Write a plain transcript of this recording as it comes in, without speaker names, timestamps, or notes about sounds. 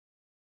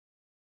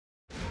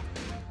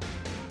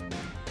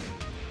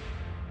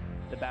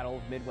Battle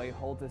of Midway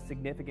holds a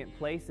significant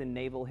place in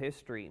naval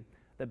history.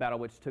 The battle,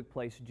 which took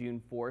place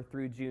June 4th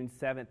through June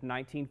 7th,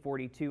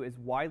 1942, is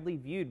widely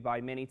viewed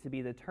by many to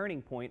be the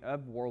turning point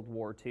of World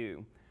War II.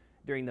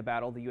 During the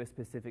battle, the U.S.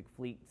 Pacific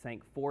Fleet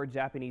sank 4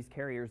 Japanese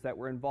carriers that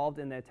were involved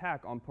in the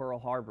attack on Pearl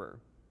Harbor.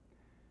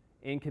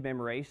 In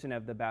commemoration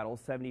of the battle's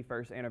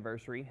 71st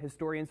anniversary,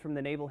 historians from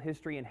the Naval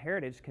History and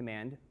Heritage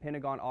Command,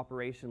 Pentagon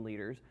operation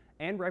leaders,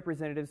 and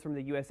representatives from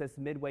the USS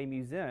Midway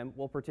Museum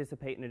will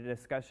participate in a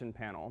discussion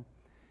panel.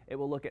 It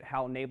will look at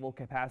how naval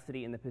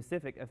capacity in the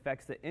Pacific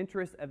affects the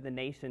interests of the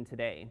nation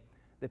today.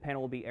 The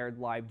panel will be aired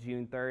live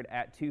June 3rd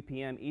at 2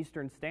 p.m.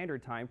 Eastern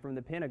Standard Time from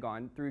the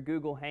Pentagon through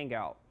Google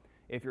Hangout.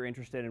 If you're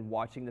interested in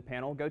watching the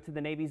panel, go to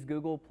the Navy's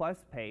Google Plus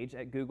page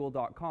at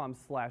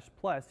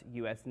google.com/plus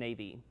US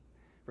Navy.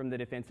 From the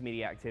Defense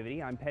Media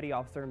Activity, I'm Petty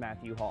Officer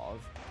Matthew Hawes.